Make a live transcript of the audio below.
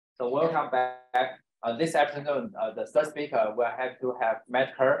So welcome back. This afternoon, the third speaker will have to have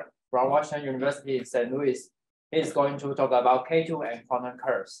Matt Kerr from Washington University in St. Louis. He's going to talk about K2 and quantum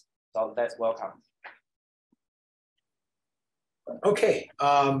curves. So let's welcome. Okay,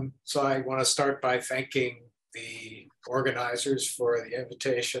 so I want to start by thanking the organizers for the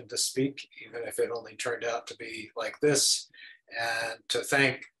invitation to speak, even if it only turned out to be like this, and to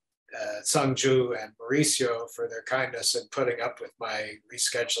thank Sungju and Mauricio for their kindness in putting up with my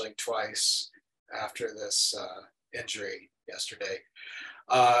rescheduling twice after this injury yesterday.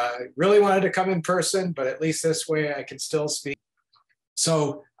 Really wanted to come in person, but at least this way I can still speak.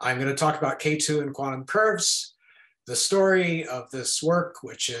 So I'm going to talk about K2 and quantum curves. The story of this work,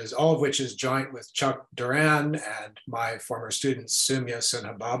 all of which is joint with Chuck Doran and my former student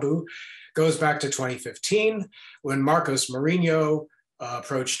Sinha Babu, goes back to 2015 when Marcos Marino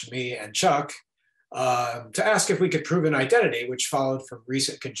approached me and Chuck to ask if we could prove an identity, which followed from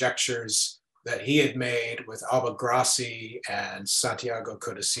recent conjectures that he had made with Grassi and Santiago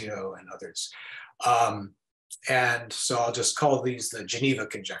Codicito and others. And so I'll just call these the Geneva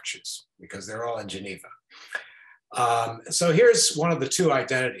conjectures because they're all in Geneva. So here's one of the two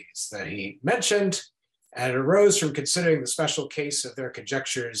identities that he mentioned, and it arose from considering the special case of their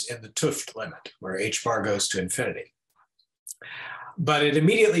conjectures in the 't Hooft limit, where h bar goes to infinity. But it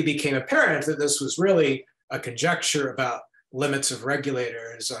immediately became apparent that this was really a conjecture about limits of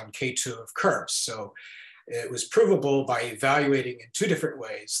regulators on K2 of curves. So it was provable by evaluating in two different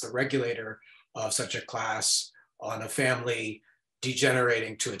ways the regulator of such a class on a family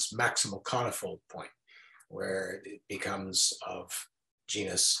degenerating to its maximal conifold point, where it becomes of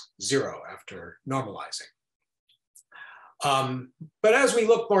genus 0 after normalizing. But as we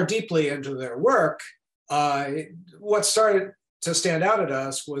look more deeply into their work, what started to stand out at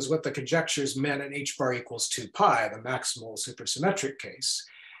us was what the conjectures meant in h bar equals 2 pi, the maximal supersymmetric case.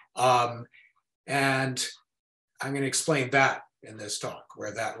 And I'm going to explain that in this talk,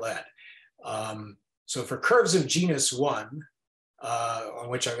 where that led. So for curves of genus 1, on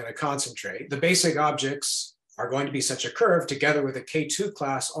which I'm going to concentrate, the basic objects are going to be such a curve together with a K2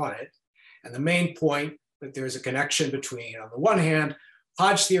 class on it. And the main point that there's a connection between, on the one hand,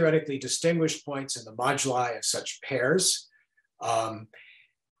 Hodge-theoretically distinguished points in the moduli of such pairs, and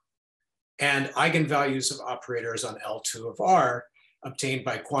eigenvalues of operators on L2 of R obtained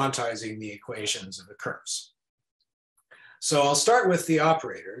by quantizing the equations of the curves. So I'll start with the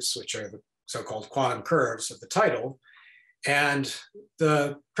operators, which are the so-called quantum curves of the title. And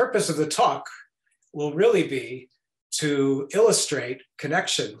the purpose of the talk will really be to illustrate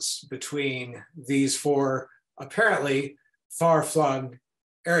connections between these four apparently far-flung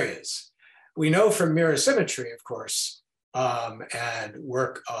areas. We know from mirror symmetry, of course, and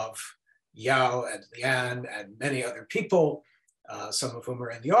work of Yau and Lian and many other people, some of whom are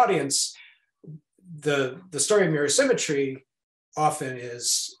in the audience, the story of mirror symmetry often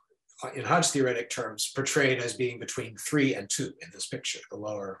is, in Hodge-theoretic terms, portrayed as being between 3 and 2 in this picture, the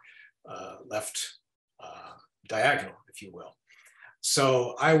lower left diagonal, if you will.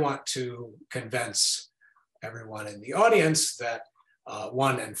 So I want to convince everyone in the audience that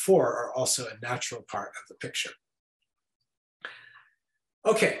 1 and 4 are also a natural part of the picture.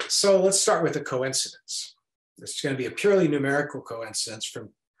 Okay, so let's start with a coincidence. This is going to be a purely numerical coincidence from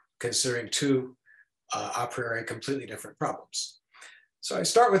considering two a priori completely different problems. So I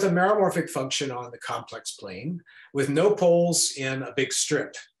start with a meromorphic function on the complex plane with no poles in a big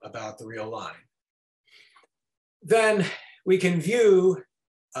strip about the real line. Then we can view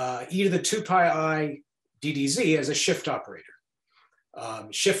e to the 2 pi I ddz as a shift operator,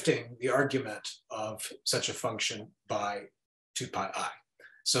 shifting the argument of such a function by 2 pi I.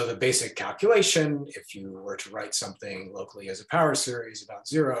 So the basic calculation, if you were to write something locally as a power series about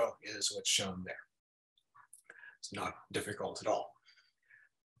 0, is what's shown there. It's not difficult at all.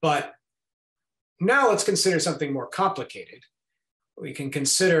 But now let's consider something more complicated. We can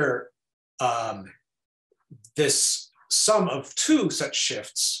consider this sum of two such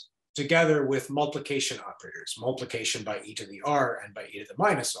shifts together with multiplication operators, multiplication by e to the r and by e to the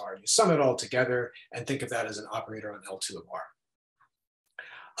minus r. You sum it all together and think of that as an operator on L2 of r.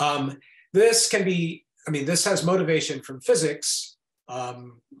 This can be, this has motivation from physics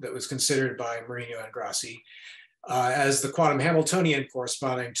that was considered by Marino and Grassi as the quantum Hamiltonian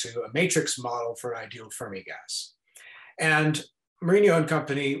corresponding to a matrix model for an ideal Fermi gas. And Marino and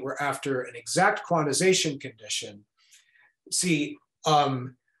company were after an exact quantization condition. See,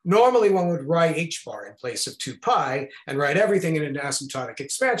 normally one would write h bar in place of 2 pi and write everything in an asymptotic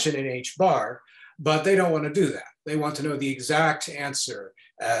expansion in h bar, but they don't want to do that. They want to know the exact answer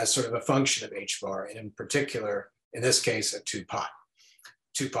as sort of a function of h bar, and in particular, in this case, at 2 pi.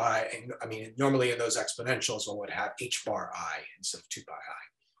 2 pi, and I mean, normally in those exponentials, one would have h bar I instead of 2 pi I.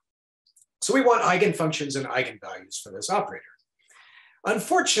 So we want eigenfunctions and eigenvalues for this operator.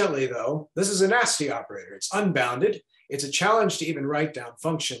 Unfortunately, though, this is a nasty operator. It's unbounded. It's a challenge to even write down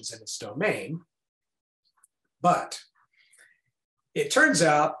functions in its domain. But it turns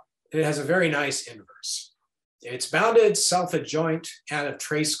out it has a very nice inverse. It's bounded, self-adjoint, and a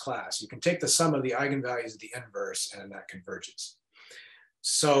trace class. You can take the sum of the eigenvalues of the inverse, and that converges.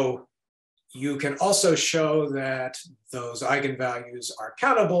 So you can also show that those eigenvalues are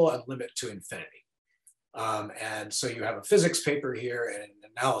countable and limit to infinity. And so you have a physics paper here and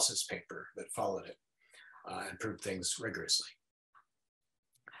an analysis paper that followed it and proved things rigorously.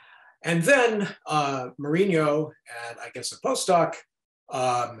 And then Marino and I guess a postdoc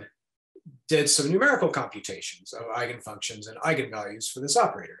did some numerical computations of eigenfunctions and eigenvalues for this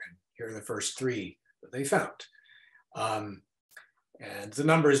operator. And here are the first 3 that they found. And the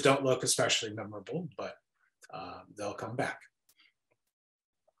numbers don't look especially memorable, but they'll come back.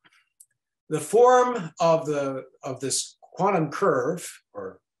 The form of this quantum curve,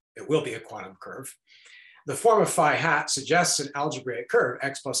 or it will be a quantum curve, the form of phi hat suggests an algebraic curve,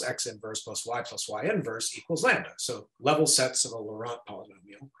 x plus x inverse plus y inverse equals lambda. So level sets of a Laurent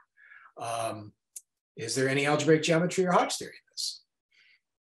polynomial. Is there any algebraic geometry or Hodge theory in this?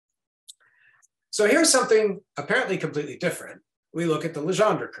 So here's something apparently completely different. We look at the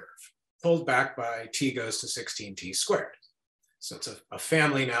Legendre curve, pulled back by t goes to 16t squared. So it's a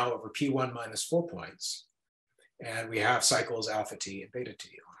family now over p1 minus 4 points. And we have cycles alpha t and beta t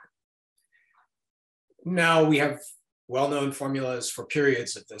on it. Now we have well-known formulas for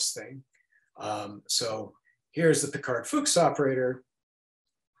periods of this thing. So here's the Picard-Fuchs operator.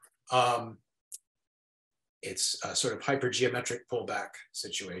 It's a sort of hypergeometric pullback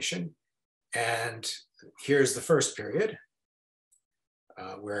situation. And here's the first period,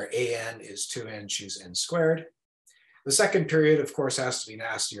 where an is 2n, choose n squared. The second period, of course, has to be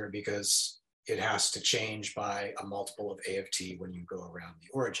nastier because it has to change by a multiple of a of t when you go around the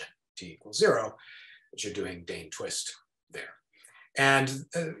origin, t equals 0, but you're doing Dane twist there. And,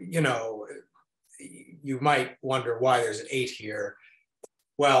 you know, you might wonder why there's an 8 here.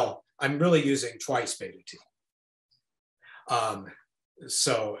 Well, I'm really using twice beta t.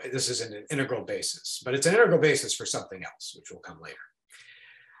 So this is an integral basis, but it's an integral basis for something else, which will come later.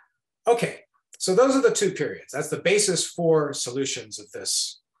 Okay, so those are the 2 periods. That's the basis for solutions of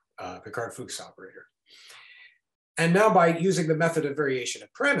this Picard-Fuchs operator. And now by using the method of variation of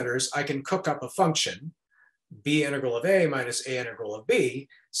parameters, I can cook up a function, b integral of a minus a integral of b,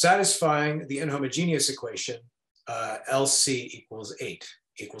 satisfying the inhomogeneous equation LC equals 8,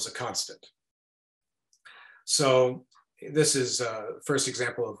 equals a constant. So this is the first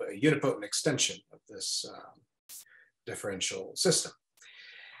example of a unipotent extension of this differential system.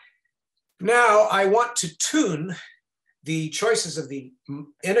 Now I want to tune the choices of the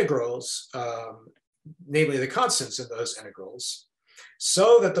integrals, namely the constants in those integrals,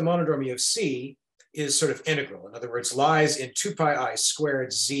 so that the monodromy of C is sort of integral. In other words, lies in 2 pi I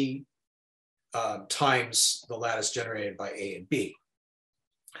squared Z times the lattice generated by A and B.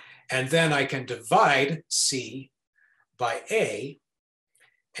 And then I can divide C by A,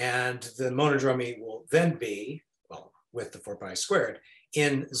 and the monodromy will then be, well, with the 4 pi squared,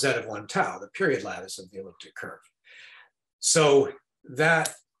 in Z of 1 tau, the period lattice of the elliptic curve. So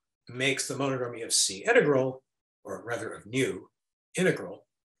that makes the monodromy of C integral, or rather of nu integral,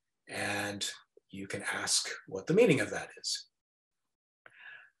 and you can ask what the meaning of that is.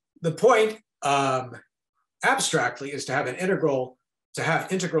 The point abstractly is to have an integral, to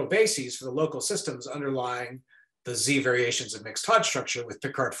have integral bases for the local systems underlying the Z variations of mixed Hodge structure with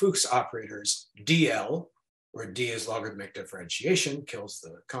Picard-Fuchs operators DL, where D is logarithmic differentiation, kills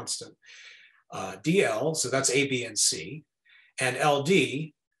the constant, DL, so that's A, B, and C, and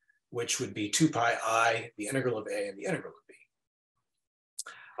LD, which would be 2 pi I, the integral of A and the integral of B.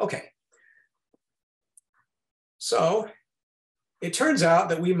 Okay. So it turns out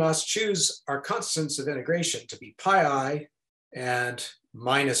that we must choose our constants of integration to be pi I and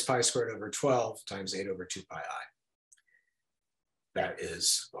minus pi squared over 12 times 8 over 2 pi I. That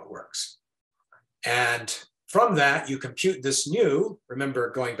is what works. And from that, you compute this nu. Remember,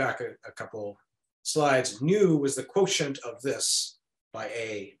 going back a couple slides, nu was the quotient of this by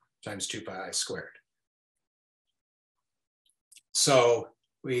A times 2 pi I squared. So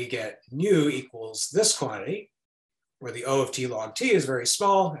we get nu equals this quantity, where the O of t log t is very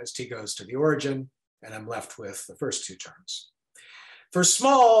small as t goes to the origin, and I'm left with the first 2 terms. For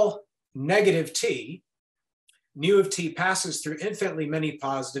small negative t, nu of t passes through infinitely many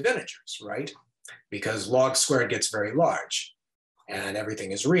positive integers, right? Because log squared gets very large. and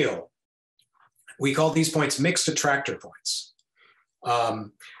everything is real. We call these points mixed attractor points.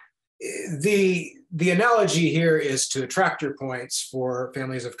 The analogy here is to attractor points for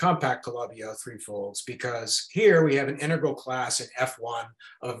families of compact Calabi-Yau threefolds, because here we have an integral class in F1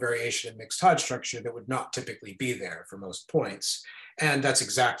 of variation in mixed Hodge structure that would not typically be there for most points. And that's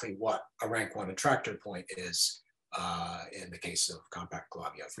exactly what a rank 1 attractor point is in the case of compact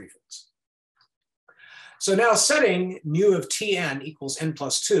Calabi-Yau threefolds. So now setting mu of Tn equals n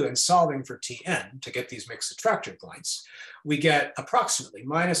plus 2 and solving for Tn to get these mixed attractor points, we get approximately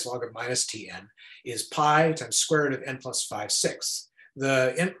minus log of minus Tn is pi times square root of n plus 5/6.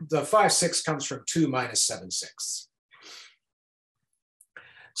 The 5/6 comes from 2 minus 7/6.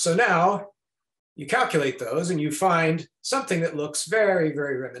 So now you calculate those and you find something that looks very,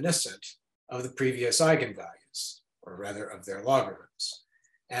 very reminiscent of the previous eigenvalues, or rather of their logarithms.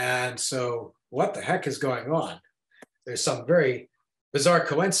 And so what the heck is going on? There's some very bizarre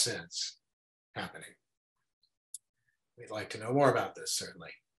coincidence happening. We'd like to know more about this,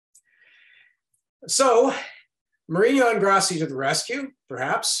 certainly. So Marino and Grassi to the rescue,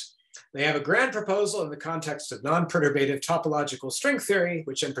 perhaps. They have a grand proposal in the context of non-perturbative topological string theory,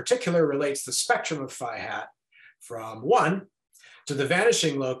 which in particular relates the spectrum of phi hat from 1 to the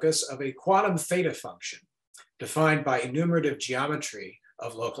vanishing locus of a quantum theta function defined by enumerative geometry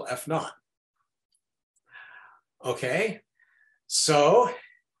of local F naught. Okay, so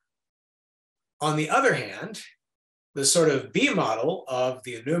on the other hand, the sort of B model of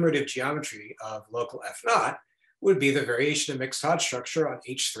the enumerative geometry of local F naught would be the variation of mixed Hodge structure on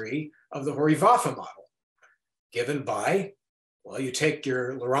H3 of the Hori-Vafa model, given by, well, you take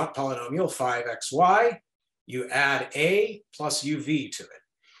your Laurent polynomial 5xy, you add A plus uv to it.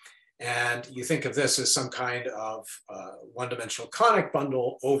 And you think of this as some kind of one-dimensional conic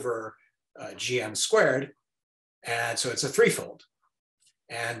bundle over gm squared. And so it's a threefold.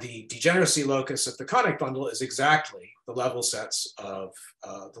 And the degeneracy locus of the conic bundle is exactly the level sets of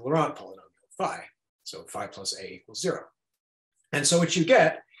the Laurent polynomial phi. So phi plus a equals 0. And so what you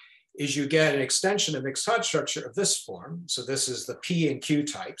get is you get an extension of mixed Hodge structure of this form. So this is the P and Q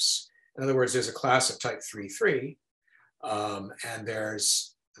types. In other words, there's a class of type 3,3, and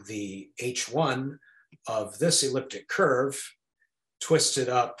there's the H1 of this elliptic curve twisted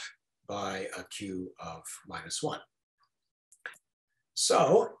up by a Q of -1.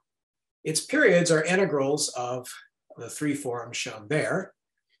 So its periods are integrals of the three forms shown there.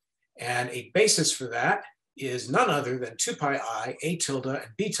 And a basis for that is none other than 2 pi I, A tilde,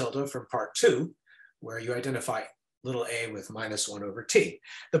 and B tilde from part 2, where you identify little a with -1 over t.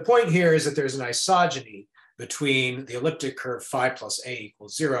 The point here is that there's an isogeny between the elliptic curve phi plus a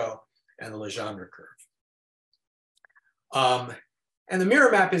equals 0 and the Legendre curve. And the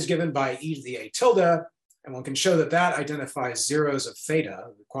mirror map is given by e to the a tilde, and one can show that that identifies zeros of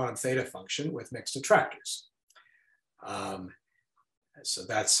theta, the quantum theta function, with mixed attractors. So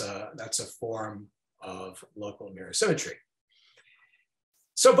that's a form of local mirror symmetry.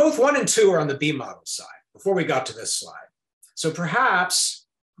 So both 1 and 2 are on the B model side before we got to this slide. So perhaps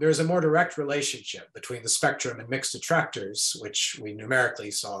there's a more direct relationship between the spectrum and mixed attractors, which we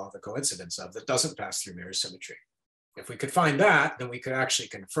numerically saw the coincidence of, that doesn't pass through mirror symmetry. If we could find that, then we could actually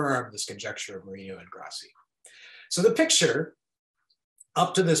confirm this conjecture of Marino and Grassi. So the picture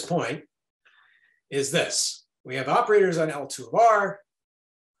up to this point is this. We have operators on L2 of R,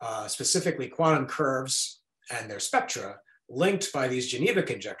 specifically quantum curves and their spectra, linked by these Geneva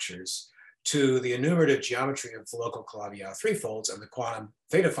conjectures to the enumerative geometry of the local Calabi-Yau threefolds and the quantum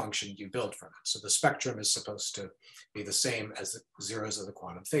theta function you build from it. So the spectrum is supposed to be the same as the zeros of the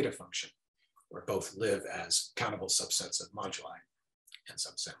quantum theta function, or both live as countable subsets of moduli in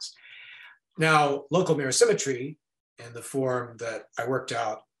some sense. Now, local mirror symmetry in the form that I worked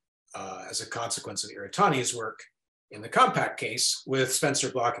out as a consequence of Iritani's work in the compact case with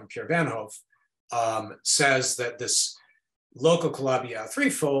Spencer Bloch and Pierre Van Hove says that this local Calabi-Yau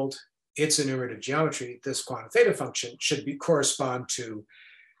threefold, its enumerative geometry, this quantum theta function, should correspond to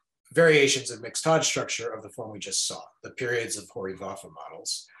variations of mixed Hodge structure of the form we just saw, the periods of Hori-Vafa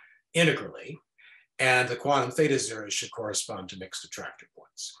models, integrally, and the quantum theta zeros should correspond to mixed attractor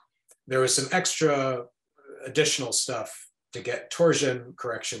points. There was some extra additional stuff to get torsion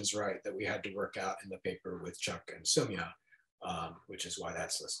corrections right that we had to work out in the paper with Chuck and Sumya, which is why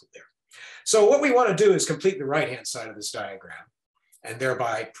that's listed there. So what we want to do is complete the right-hand side of this diagram and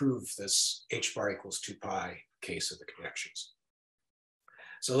thereby prove this h bar equals 2 pi case of the conjectures.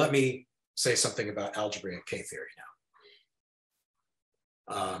 So let me say something about algebraic K-theory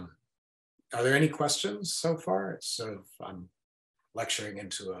now. Are there any questions so far? It's sort of, I'm lecturing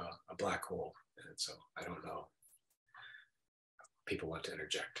into a black hole, and so I don't know. people want to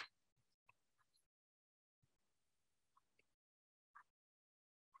interject.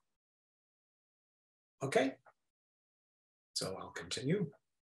 Okay, so I'll continue.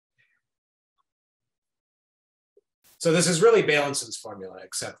 So this is really Balançon's formula,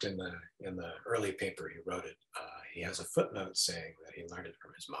 except in the early paper he wrote it. He has a footnote saying that he learned it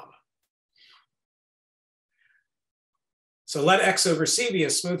from his mama. So let X over C be a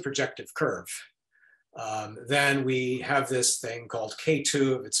smooth projective curve. Then we have this thing called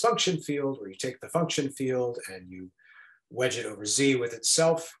K2 of its function field, where you take the function field and you wedge it over Z with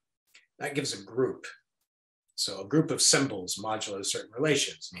itself. That gives a group. So a group of symbols modulo certain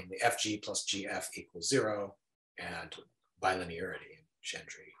relations, namely FG plus GF equals 0 and bilinearity in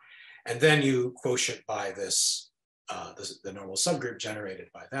Gentry. And then you quotient by this, the normal subgroup generated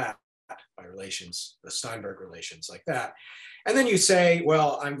by that, by relations, the Steinberg relations like that. And then you say,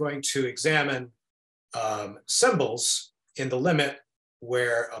 well, I'm going to examine symbols in the limit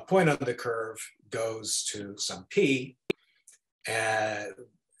where a point on the curve goes to some P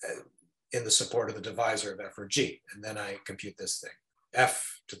in the support of the divisor of F or G. And then I compute this thing,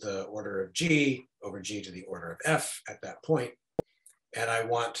 F to the order of G over G to the order of F at that point. And I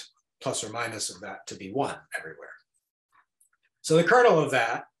want plus or minus of that to be 1 everywhere. So the kernel of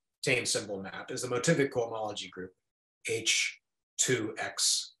that tame symbol map is the motivic cohomology group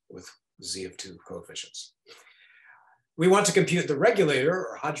H2X with Z of 2 coefficients. We want to compute the regulator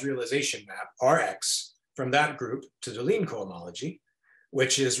or Hodge realization map Rx from that group to Deligne cohomology,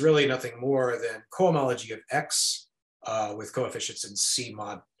 which is really nothing more than cohomology of X with coefficients in C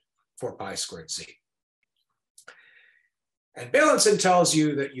mod 4 pi squared Z. And Balançon tells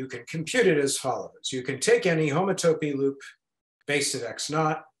you that you can compute it as follows. You can take any homotopy loop based at X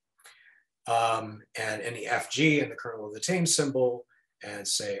naught and any FG in the kernel of the tame symbol and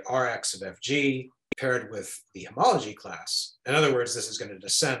say Rx of FG paired with the homology class. In other words, this is going to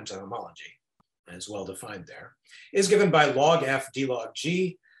descend to homology, and it's well defined there, is given by log F d log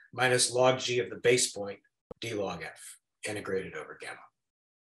G minus log G of the base point d log F integrated over gamma.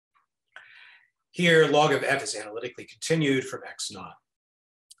 Here, log of F is analytically continued from X naught.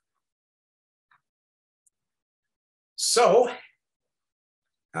 So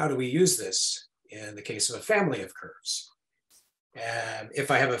how do we use this in the case of a family of curves? And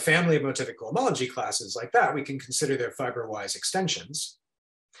if I have a family of motivic cohomology classes like that, we can consider their fiber-wise extensions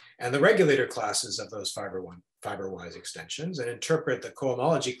and the regulator classes of those fiber-wise extensions and interpret the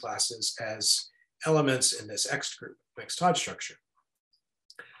cohomology classes as elements in this X group, mixed Hodge structure.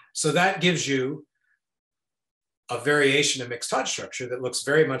 So that gives you a variation of mixed Hodge structure that looks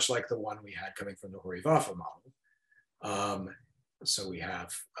very much like the one we had coming from the Hori-Vafa model. So we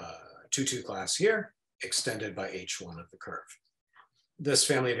have a 2-2 class here, extended by H1 of the curve. This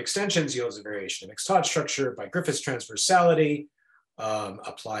family of extensions yields a variation of mixed Hodge structure by Griffith's transversality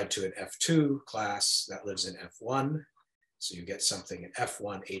applied to an F2 class that lives in F1. So you get something in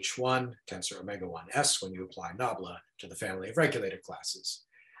F1 H1 tensor omega 1 S when you apply nabla to the family of regulator classes.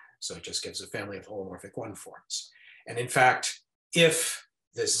 So it just gives a family of holomorphic 1 forms. And in fact, if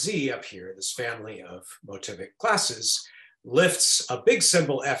this Z up here, this family of motivic classes, lifts a big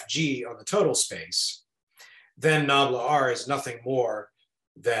symbol FG on the total space, then nabla R is nothing more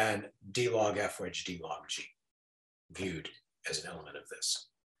than d log F wedge d log G, viewed as an element of this.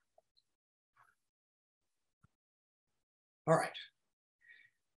 All right.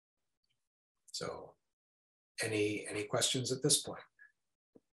 So any questions at this point?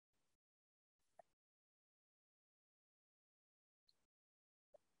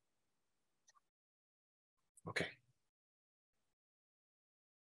 Okay.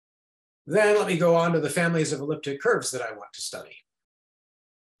 Then let me go on to the families of elliptic curves that I want to study.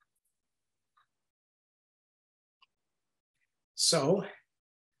 So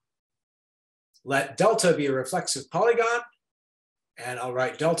let delta be a reflexive polygon, and I'll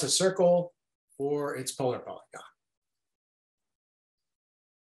write delta circle for its polar polygon.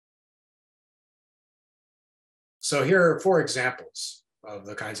 So here are 4 examples of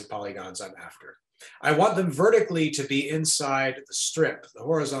the kinds of polygons I'm after. I want them vertically to be inside the strip, the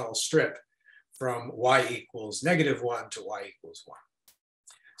horizontal strip, from y equals -1 to y equals 1.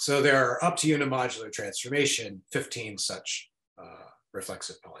 So there are, up to unimodular transformation, 15 such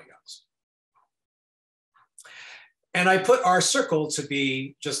reflexive polygons. And I put our circle to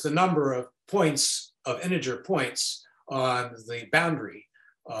be just the number of points, of integer points on the boundary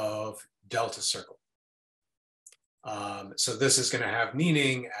of delta circle. So this is going to have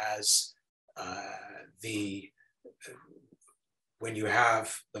meaning as when you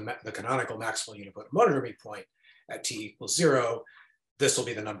have the canonical maximal unipotent monodromy point at t equals 0, this will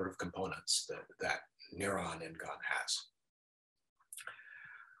be the number of components that neuron in GON has.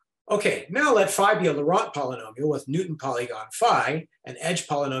 Okay, now let phi be a Laurent polynomial with Newton polygon phi, and edge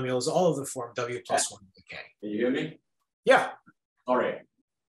polynomials all of the form w plus 1 to the k. Can you hear me? Yeah. Sorry,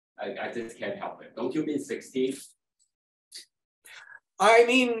 I just can't help it. Don't you mean 16? I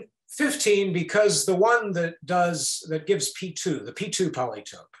mean 15 because the one that gives P2, the P2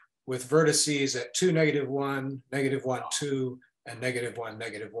 polytope with vertices at 2, -1, -1, 2, and -1,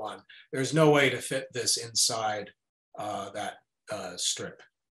 -1. There's no way to fit this inside that strip.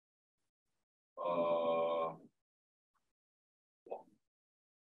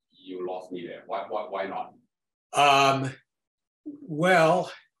 You lost me there. Why not?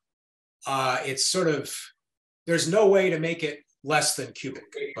 Well, it's sort of, there's no way to make it less than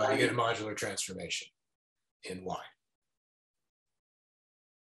cubic by the modular transformation in Y.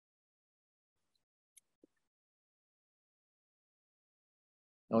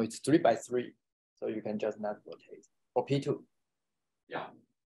 No, it's 3 by 3. So you can just not rotate. Or P2. Yeah.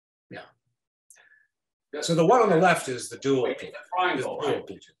 Yeah. So the one on the left is the dual Wait, it's a triangle, right?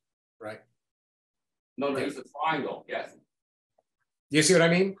 P2, right? No, it's a triangle, yes. Do you see what I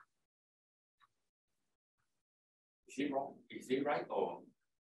mean? Is he wrong? Is he right or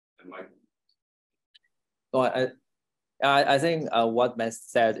am I? No, I think what Matt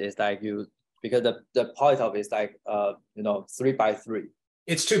said is like because the polytope is like 3 by 3.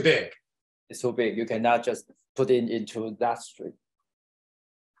 It's too big. It's too big. You cannot just put it into that strip.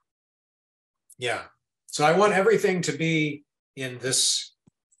 Yeah. So I want everything to be in this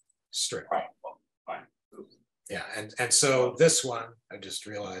strip. Right. Well, fine. Yeah, and so this one, I just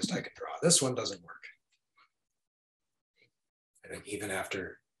realized I could draw. This one doesn't work. I think even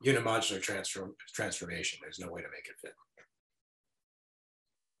after unimodular transformation, there's no way to make it fit.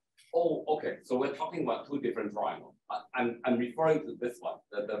 Oh, okay. So we're talking about two different triangles. I'm referring to this one,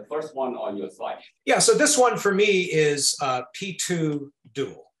 the first one on your slide. Yeah, so this one for me is P2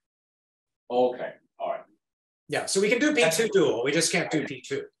 dual. Okay, all right. Yeah, so we can do P2 dual. We just can't do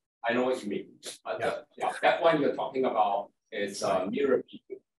P2. I know what you mean. Yeah. That one you're talking about is mirror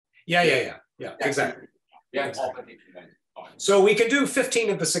P2. Yeah, exactly. Yeah, exactly. So we can do 15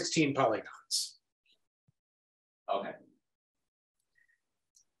 of the 16 polygons. Okay.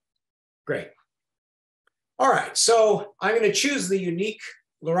 Great. All right, so I'm going to choose the unique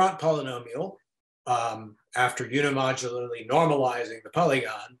Laurent polynomial after unimodularly normalizing the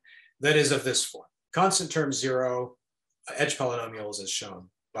polygon that is of this form. Constant term 0, edge polynomials as shown,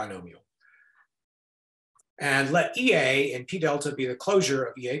 binomial. And let EA and P delta be the closure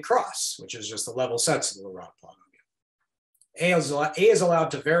of EA cross, which is just the level sets of the Laurent polynomial. A is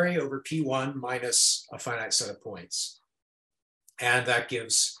allowed to vary over P1 minus a finite set of points. And that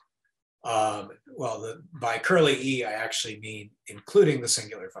gives, by curly E, I actually mean including the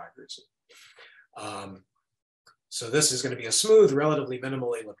singular fibers. So this is going to be a smooth, relatively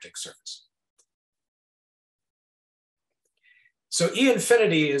minimal elliptic surface. So E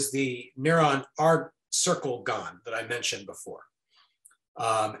infinity is the neuron R circle gon that I mentioned before.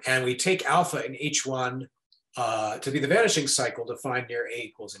 And we take alpha in H1 to be the vanishing cycle to find near A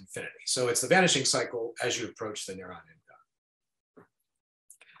equals infinity. So it's the vanishing cycle as you approach the neuron end gon.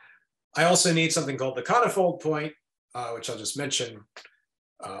 I also need something called the conifold point, which I'll just mention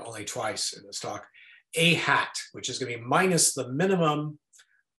only twice in this talk. A hat, which is going to be minus the minimum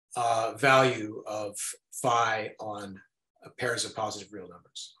value of phi on pairs of positive real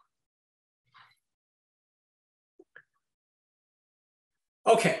numbers.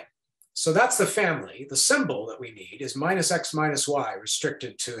 Okay, so that's the family. The symbol that we need is minus x minus y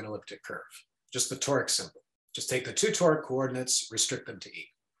restricted to an elliptic curve, just the toric symbol. Just take the two toric coordinates, restrict them to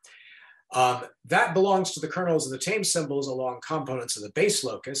E. That belongs to the kernels of the tame symbols along components of the base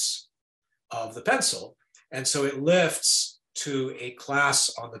locus of the pencil. And so it lifts to a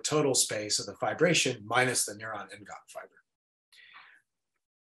class on the total space of the fibration minus the neuron n-gon fiber.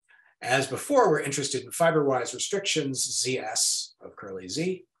 As before, we're interested in fiber-wise restrictions, ZS of curly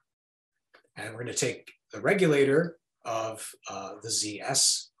Z. And we're going to take the regulator of the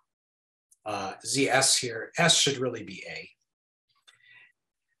ZS. ZS here, S should really be A.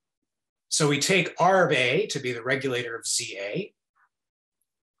 So we take R of A to be the regulator of ZA.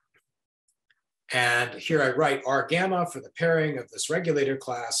 And here I write R gamma for the pairing of this regulator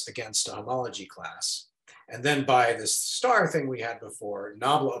class against a homology class. And then by this star thing we had before,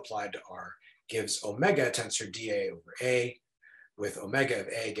 nabla applied to R gives omega tensor dA over A, with omega of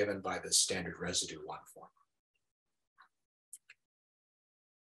A given by this standard residue 1 form,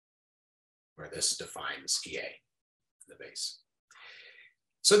 where this defines EA in the base.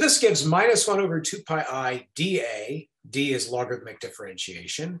 So this gives minus 1 over 2 pi I dA, D is logarithmic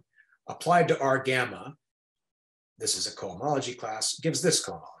differentiation, applied to R gamma. this is a cohomology class, gives this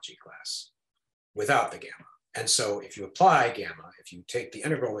cohomology class without the gamma. And so if you apply gamma, if you take the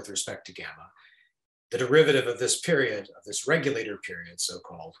integral with respect to gamma, the derivative of this period, of this regulator period,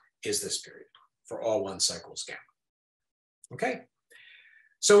 so-called, is this period for all 1 cycles gamma. Okay?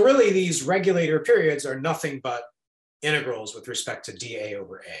 So really these regulator periods are nothing but integrals with respect to dA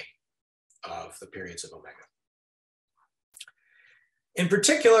over A of the periods of omega. In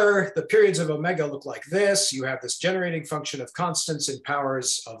particular, the periods of omega look like this. You have this generating function of constants in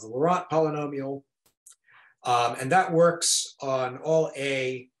powers of the Laurent polynomial. And that works on all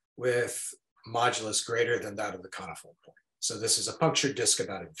A with modulus greater than that of the coniform point. So this is a punctured disk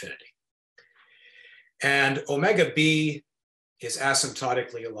about infinity. And omega B is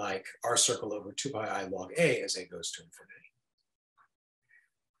asymptotically like R circle over 2 pi I log A as A goes to infinity.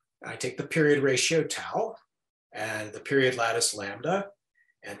 I take the period ratio tau and the period lattice lambda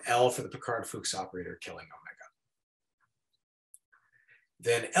and L for the Picard-Fuchs operator killing omega.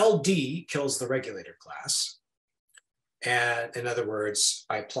 Then LD kills the regulator class. And in other words,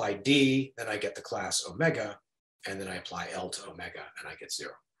 I apply D, then I get the class omega, and then I apply L to omega and I get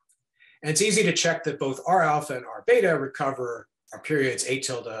 0. And it's easy to check that both R alpha and R beta recover our periods A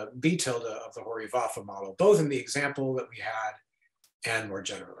tilde, B tilde of the Hori-Vafa model, both in the example that we had and more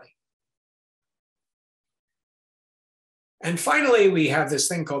generally. And finally, we have this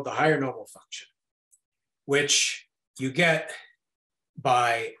thing called the higher normal function, which you get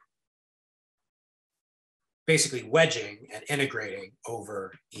by basically wedging and integrating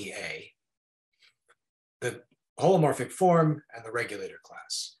over EA, the holomorphic form and the regulator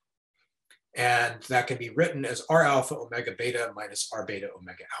class. And that can be written as R alpha omega beta minus R beta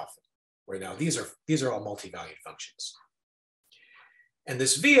omega alpha, where now these are all multi-valued functions. And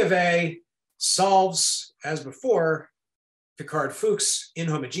this V of A solves, as before, Picard-Fuchs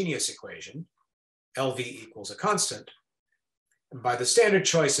inhomogeneous equation, LV equals a constant. And by the standard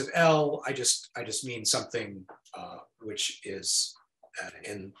choice of L, I just mean something which is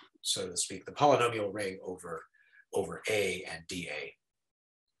in, so to speak, the polynomial ring over A and dA,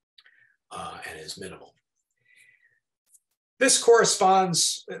 and is minimal. This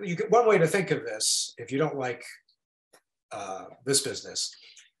corresponds, one way to think of this, if you don't like this business,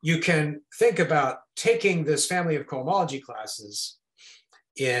 you can think about taking this family of cohomology classes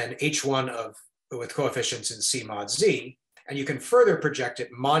in H1 with coefficients in C mod Z, and you can further project it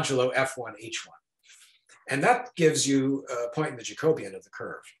modulo F1 H1. And that gives you a point in the Jacobian of the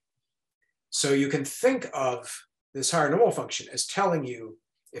curve. So you can think of this higher normal function as telling you,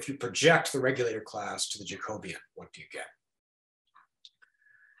 if you project the regulator class to the Jacobian, what do you get?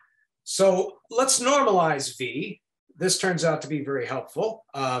 So let's normalize V. This turns out to be very helpful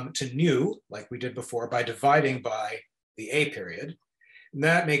to nu, like we did before, by dividing by the A period. And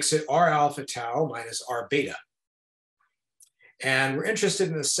that makes it R alpha tau minus R beta. And we're interested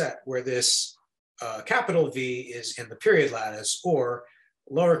in the set where this capital V is in the period lattice, or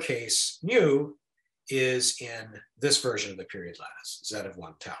lowercase mu is in this version of the period lattice, Z of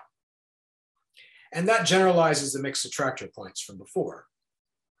 1 tau. And that generalizes the mixed attractor points from before.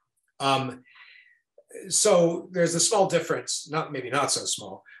 So there's a small difference, maybe not so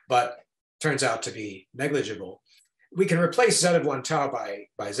small, but turns out to be negligible. We can replace Z of 1 tau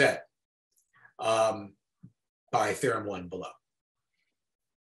by Z by theorem 1 below.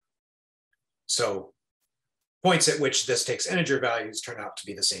 So points at which this takes integer values turn out to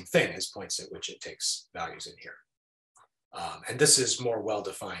be the same thing as points at which it takes values in here. And this is more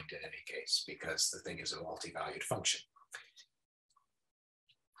well-defined in any case because the thing is a multi-valued function.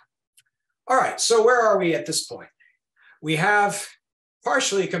 All right, so where are we at this point? We have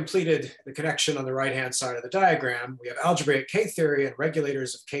partially completed the connection on the right-hand side of the diagram. We have algebraic K-theory and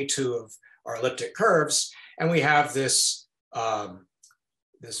regulators of K2 of our elliptic curves. And we have this,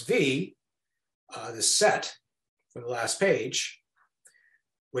 this V, this set from the last page,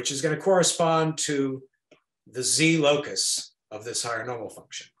 which is going to correspond to the Z locus of this higher normal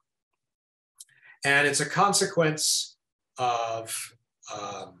function. And it's a consequence of,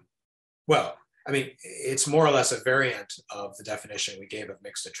 well, I mean, it's more or less a variant of the definition we gave of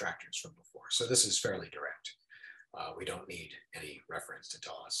mixed attractors from before. So this is fairly direct. We don't need any reference to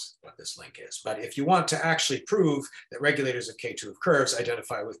tell us what this link is. But if you want to actually prove that regulators of K2 of curves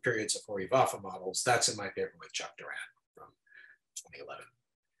identify with periods of Hori-Vafa models, that's in my paper with Chuck Doran from 2011.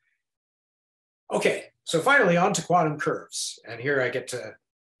 Okay, so finally on to quantum curves. And here I get to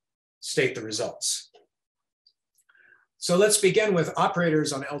state the results. So let's begin with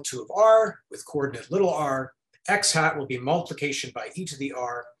operators on L2 of R with coordinate little r. X hat will be multiplication by e to the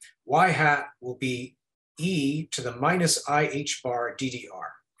r. Y hat will be e to the minus I h bar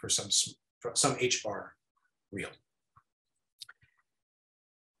ddr for some h bar real.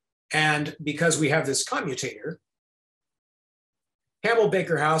 And because we have this commutator,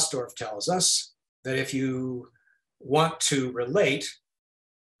 Campbell-Baker-Hausdorff tells us that if you want to relate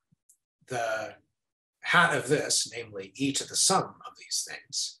the hat of this, namely e to the sum of these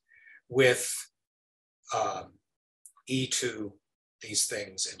things, with e to these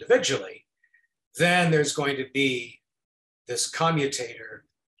things individually, then there's going to be this commutator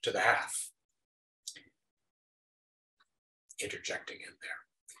to the half interjecting in there.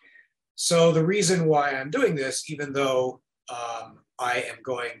 So the reason why I'm doing this, even though I am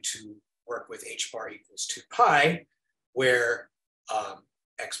going to work with h bar equals 2 pi, where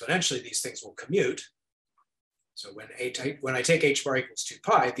exponentially these things will commute. So when I take h bar equals 2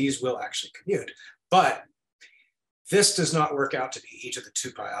 pi, these will actually commute. But this does not work out to be e to the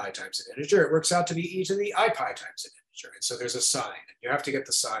 2 pi I times an integer. It works out to be e to the I pi times an integer. And so there's a sign. You have to get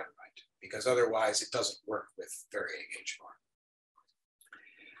the sign right, because otherwise it doesn't work with varying h bar.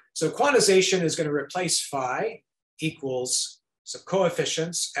 So quantization is going to replace phi equals some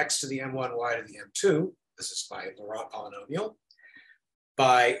coefficients, x to the m1, y to the m2. This is my Laurent polynomial.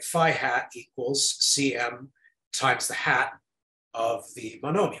 By phi hat equals cm times the hat of the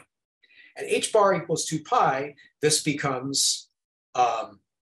monomial. And h bar equals 2 pi, this becomes,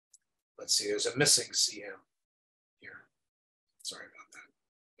 let's see, there's a missing cm here. Sorry about that.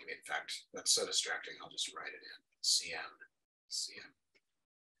 Maybe in fact, that's so distracting, I'll just write it in, cm.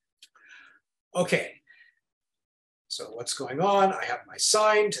 Okay, so what's going on? I have my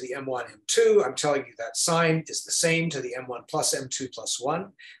sign to the m1, m2. I'm telling you that sign is the same to the m1 plus m2 plus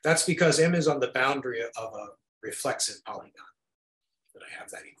 1. That's because m is on the boundary of a reflexive polygon, that I have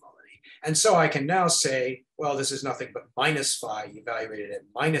that equality. And so I can now say, well, this is nothing but minus phi evaluated at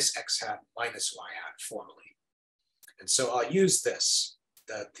minus x hat minus y hat formally. And so I'll use this,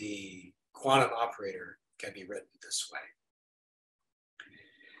 that the quantum operator can be written this way.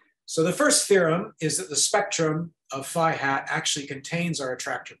 So the first theorem is that the spectrum of phi hat actually contains our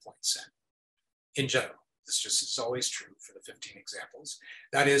attractor point set in general. This just is always true for the 15 examples.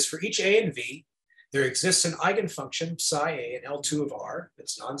 That is, for each a and v, there exists an eigenfunction psi a and L2 of R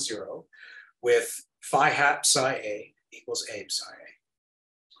that's non-zero with phi hat psi a equals a psi a.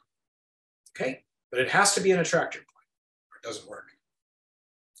 Okay, but it has to be an attractor point or it doesn't work.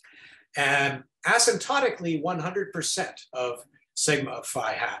 And asymptotically, 100% of sigma of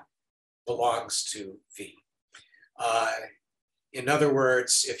phi hat belongs to V. In other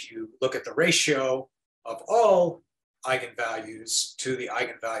words, if you look at the ratio of all eigenvalues to the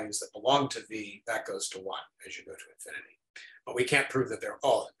eigenvalues that belong to V, that goes to 1 as you go to infinity. But we can't prove that they're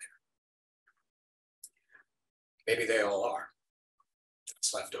all in there. Maybe they all are.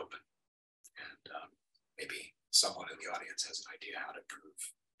 It's left open. And maybe someone in the audience has an idea how to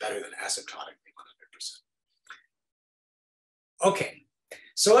prove better than asymptotically 100%. Okay.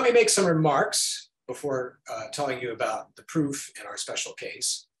 So let me make some remarks before telling you about the proof in our special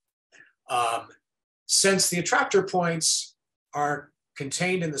case. Since the attractor points are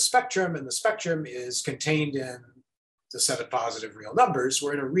contained in the spectrum and the spectrum is contained in the set of positive real numbers,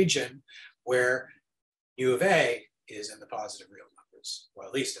 we're in a region where mu of a is in the positive real numbers, or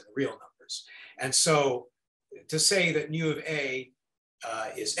at least in the real numbers. And so to say that mu of a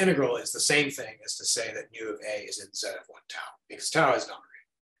is integral is the same thing as to say that mu of a is in z of 1 tau, because tau is not real.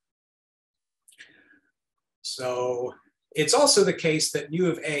 So it's also the case that mu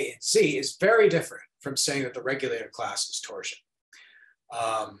of a in Z is very different from saying that the regulator class is torsion.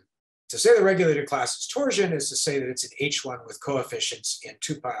 To say the regulator class is torsion is to say that it's an H1 with coefficients in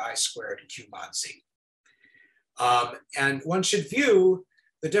 2 pi I squared Q mod Z. And one should view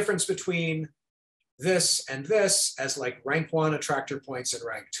the difference between this and this as like rank 1 attractor points and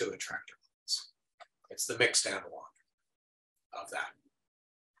rank 2 attractor points. It's the mixed analog of that.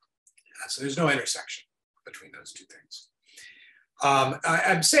 So there's no intersection between those two things.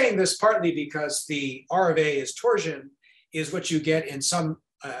 I'm saying this partly because the R of A is torsion is what you get in some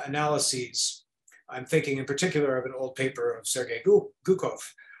analyses. I'm thinking in particular of an old paper of Sergei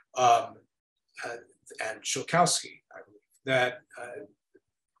Gukov and Shulkowski, I believe, that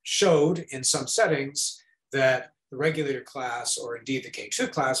showed in some settings that the regulator class, or indeed the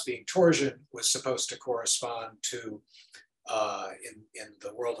K2 class being torsion, was supposed to correspond to, in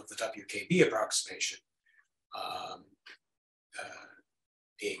the world of the WKB approximation,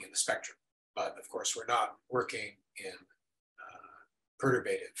 being in the spectrum. But of course, we're not working in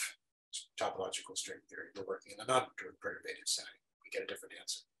perturbative topological string theory. We're working in a non-perturbative setting. We get a different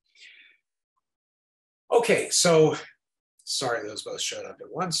answer. Okay, so sorry those both showed up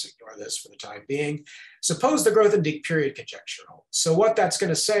at once. Ignore this for the time being. Suppose the Grothendieck period conjecture holds. So what that's going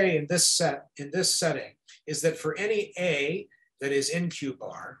to say in this setting is that for any A that is in Q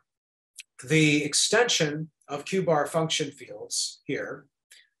bar, the extension of Q bar function fields here,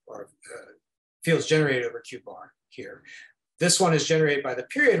 or fields generated over Q bar here. This one is generated by the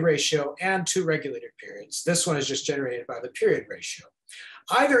period ratio and two regulated periods. This one is just generated by the period ratio.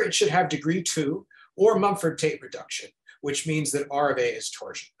 Either it should have degree 2 or Mumford-Tate reduction, which means that R of A is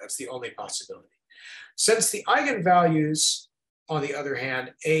torsion. That's the only possibility. Since the eigenvalues, on the other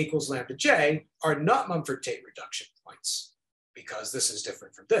hand, A equals lambda J, are not Mumford-Tate reduction points, because this is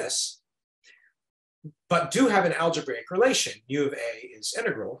different from this, but do have an algebraic relation, U of A is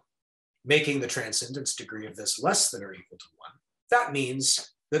integral, making the transcendence degree of this less than or equal to 1. That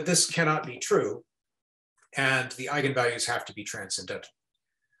means that this cannot be true, and the eigenvalues have to be transcendental.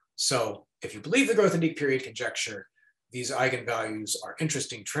 So if you believe the growth and deep period conjecture, these eigenvalues are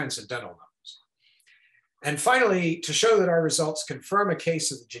interesting transcendental numbers. And finally, to show that our results confirm a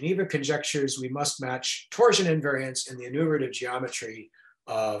case of the Geneva conjectures, we must match torsion invariance in the enumerative geometry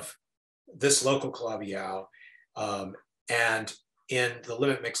of this local Calabi-Yau, and in the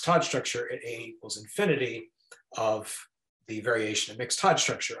limit mixed Hodge structure at A equals infinity of the variation of mixed Hodge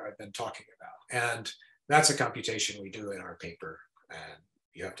structure I've been talking about. And that's a computation we do in our paper, and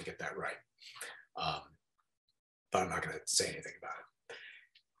you have to get that right. But I'm not going to say anything about it.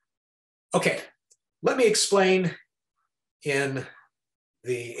 Okay, let me explain in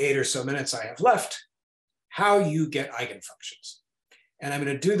the 8 or so minutes I have left how you get eigenfunctions. And I'm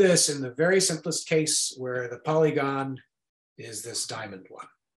going to do this in the very simplest case where the polygon is this diamond one.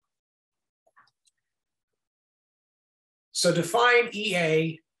 So define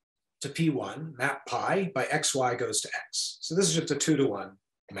EA to P1, map pi by xy goes to x. So this is just a 2-to-1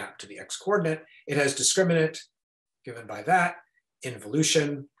 map to the x coordinate. It has discriminant given by that,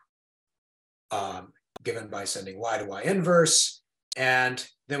 involution given by sending y to y inverse, and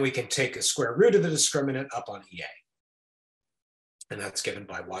then we can take a square root of the discriminant up on EA. And that's given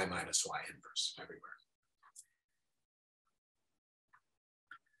by y minus y inverse everywhere.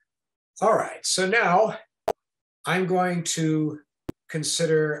 All right, so now I'm going to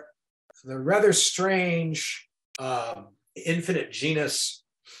consider the rather strange infinite genus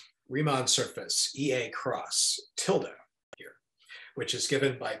Riemann surface, EA cross tilde here, which is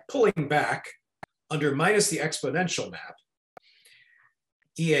given by pulling back under minus the exponential map,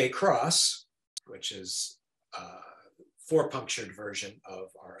 EA cross, which is a 4-punctured version of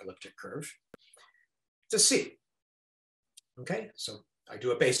our elliptic curve, to C. Okay, so I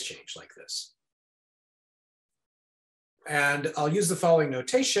do a base change like this. And I'll use the following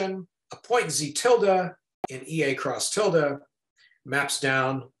notation. A point Z tilde in EA cross tilde maps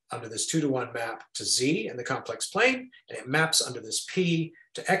down under this 2-to-1 map to Z in the complex plane, and it maps under this P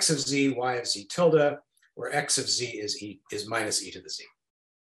to X of Z, Y of Z tilde, where X of Z is minus E to the Z.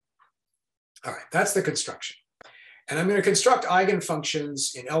 All right, that's the construction. And I'm going to construct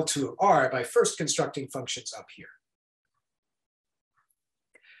eigenfunctions in L2 of R by first constructing functions up here.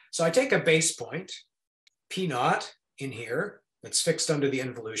 So I take a base point, P naught, in here, that's fixed under the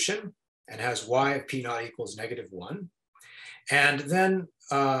involution and has y of P naught equals -1. And then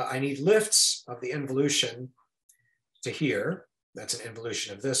I need lifts of the involution to here. That's an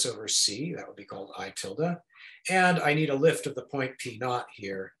involution of this over C. That would be called I tilde. And I need a lift of the point P naught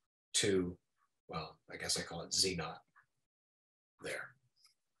here to, well, I guess I call it Z naught there.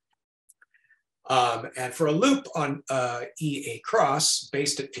 And for a loop on EA cross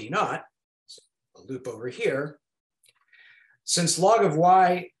based at P naught, so a loop over here, since log of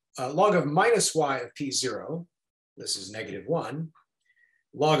minus y of P0, this is -1,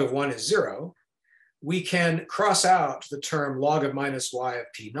 log of 1 is 0, we can cross out the term log of minus y of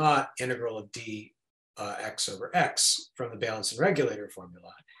P naught integral of d x over x from the balance and regulator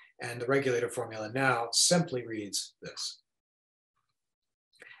formula. And the regulator formula now simply reads this.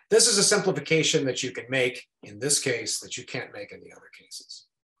 This is a simplification that you can make in this case that you can't make in the other cases.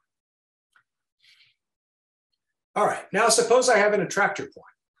 All right, now suppose I have an attractor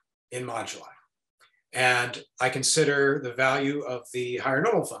point in moduli, and I consider the value of the higher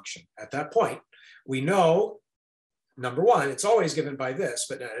normal function at that point. We know, number one, it's always given by this,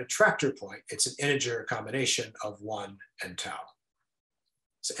 but at an attractor point, it's an integer combination of 1 and tau.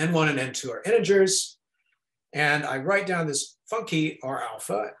 So n1 and n2 are integers, and I write down this funky R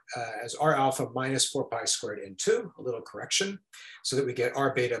alpha as R alpha minus 4 pi squared n2, a little correction, so that we get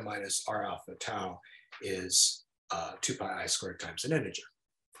R beta minus R alpha tau is 2 pi I squared times an integer.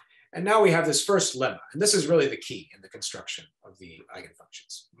 And now we have this first lemma, and this is really the key in the construction of the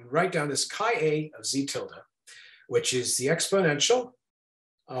eigenfunctions. We write down this chi A of Z tilde, which is the exponential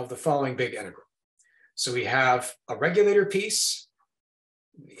of the following big integral. So we have a regulator piece.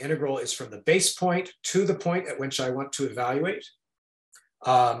 The integral is from the base point to the point at which I want to evaluate.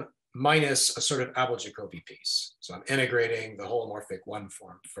 minus a sort of Abel-Jacobi piece. So I'm integrating the holomorphic one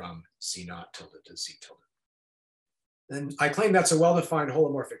form from Z naught tilde to Z tilde. And I claim that's a well-defined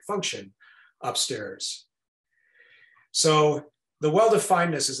holomorphic function upstairs. So the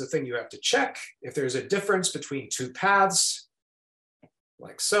well-definedness is the thing you have to check. If there's a difference between two paths,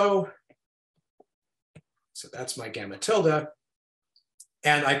 like so that's my gamma tilde,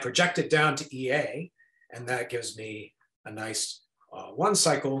 and I project it down to EA, and that gives me a nice one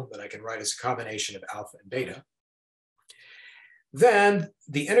cycle that I can write as a combination of alpha and beta. Then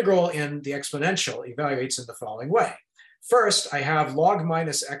the integral in the exponential evaluates in the following way. First, I have log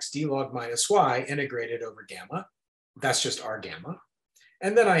minus x d log minus y integrated over gamma. That's just r gamma.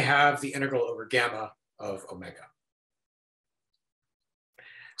 And then I have the integral over gamma of omega.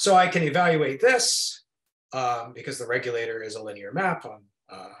 So I can evaluate this because the regulator is a linear map on,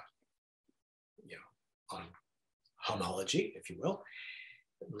 on homology, if you will.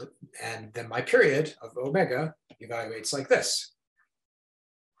 And then my period of omega evaluates like this.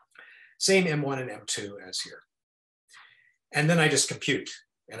 Same M1 and M2 as here. And then I just compute,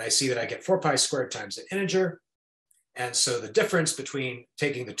 and I see that I get 4 pi squared times an integer. And so the difference between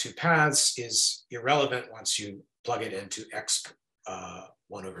taking the two paths is irrelevant once you plug it into x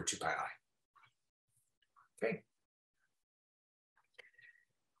 1 over 2 pi I. Okay.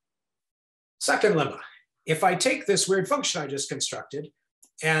 Second lemma. If I take this weird function I just constructed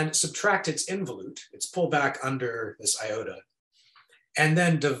and subtract its involute, it's pulled back under this iota, and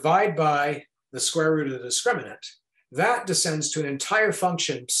then divide by the square root of the discriminant, that descends to an entire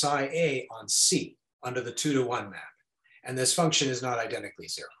function psi a on C under the 2-to-1 map. And this function is not identically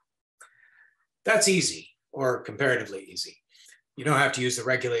 0. That's easy, or comparatively easy. You don't have to use the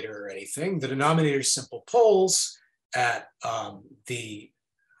regulator or anything. The denominator's simple poles at the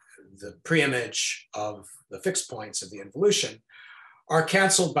preimage of the fixed points of the involution are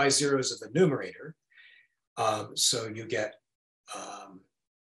canceled by zeros of the numerator. So you get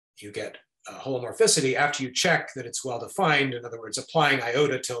holomorphicity after you check that it's well defined. In other words, applying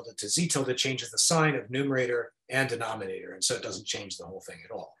iota tilde to Z tilde changes the sign of numerator and denominator, and so it doesn't change the whole thing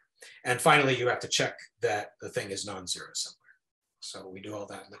at all. And finally, you have to check that the thing is non-zero somewhere. So we do all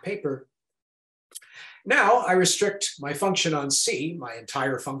that in the paper. Now I restrict my function on C, my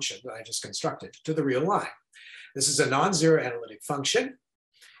entire function that I just constructed, to the real line. This is a non-zero analytic function,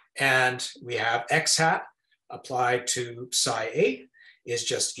 and we have x hat applied to psi a is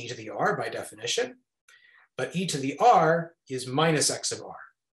just e to the r by definition, but e to the r is minus x of r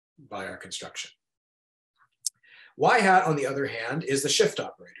by our construction. Y hat, on the other hand, is the shift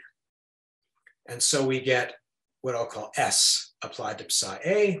operator. And so we get what I'll call S applied to psi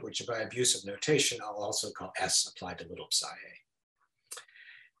a, which by abuse of notation, I'll also call S applied to little psi a.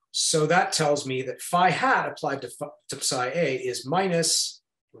 So that tells me that phi hat applied to psi a is minus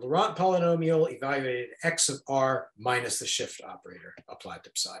the Laurent polynomial evaluated x of r minus the shift operator applied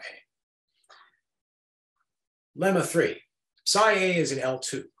to psi a. Lemma 3, psi a is an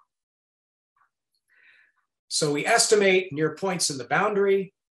L2. So we estimate near points in the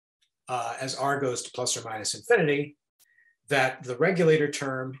boundary as r goes to plus or minus infinity, that the regulator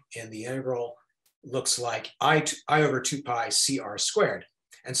term in the integral looks like I over 2 pi CR squared.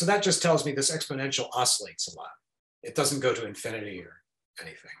 And so that just tells me this exponential oscillates a lot. It doesn't go to infinity or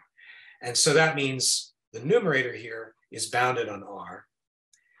anything. And so that means the numerator here is bounded on r.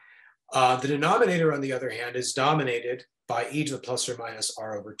 The denominator, on the other hand, is dominated by e to the plus or minus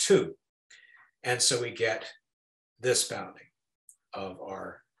r over 2. And so we get this bounding of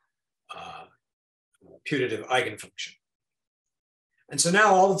our putative eigenfunction. And so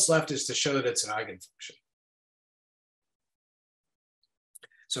now all that's left is to show that it's an eigenfunction.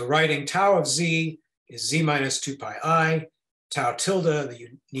 So writing tau of z is z minus 2 pi I, tau tilde, the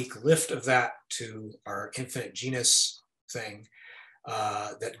unique lift of that to our infinite genus thing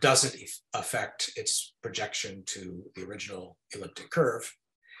that doesn't affect its projection to the original elliptic curve.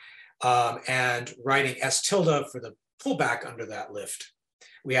 And writing s tilde for the pullback under that lift.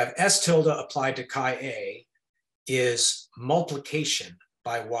 We have s tilde applied to chi a is multiplication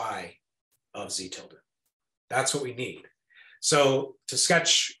by y of z tilde. That's what we need. So to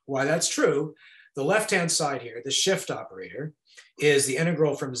sketch why that's true, the left-hand side here, the shift operator, is the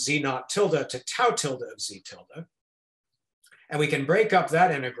integral from z naught tilde to tau tilde of z tilde. And we can break up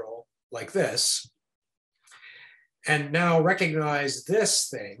that integral like this, and now recognize this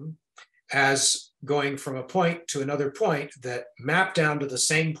thing as going from a point to another point that map down to the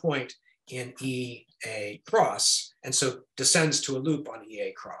same point in EA cross, and so descends to a loop on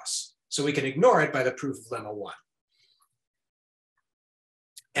EA cross. So we can ignore it by the proof of lemma 1.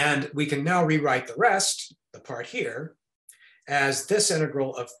 And we can now rewrite the rest, the part here, as this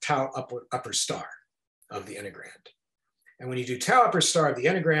integral of tau upper star of the integrand. And when you do tau upper star of the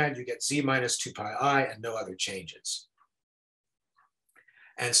integrand, you get z minus 2 pi I and no other changes.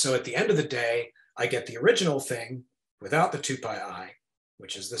 And so at the end of the day, I get the original thing without the 2 pi I,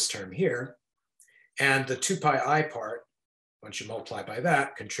 which is this term here. And the 2 pi I part, once you multiply by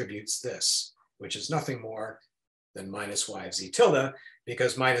that, contributes this, which is nothing more than minus y of z tilde,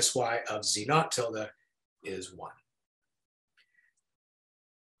 because minus y of z naught tilde is 1.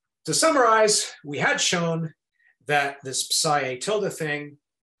 To summarize, we had shown that this psi a tilde thing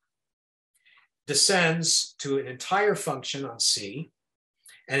descends to an entire function on C,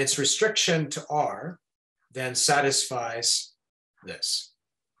 and its restriction to R then satisfies this.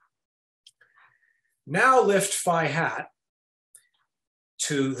 Now lift phi hat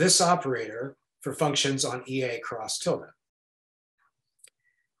to this operator for functions on EA cross tilde.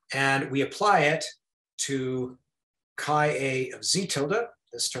 And we apply it to chi A of z tilde,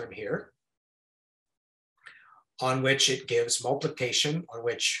 this term here, on which it gives multiplication, on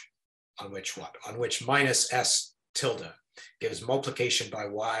which minus s tilde gives multiplication by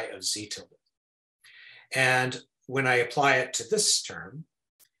y of z tilde. And when I apply it to this term,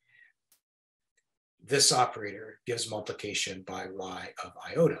 this operator gives multiplication by y of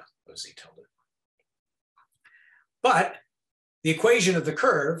iota of z tilde. But the equation of the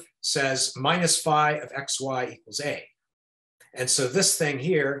curve says minus phi of xy equals a. And so this thing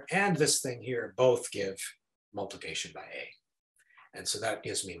here and this thing here both give multiplication by a. And so that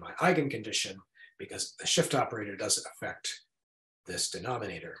gives me my eigencondition, because the shift operator doesn't affect this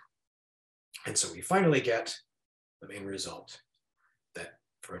denominator. And so we finally get the main result that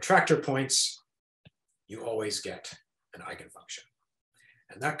for attractor points, you always get an eigenfunction.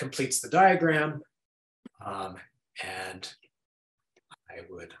 And that completes the diagram. And I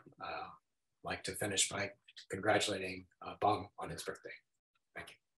would like to finish by congratulating Bong on his birthday.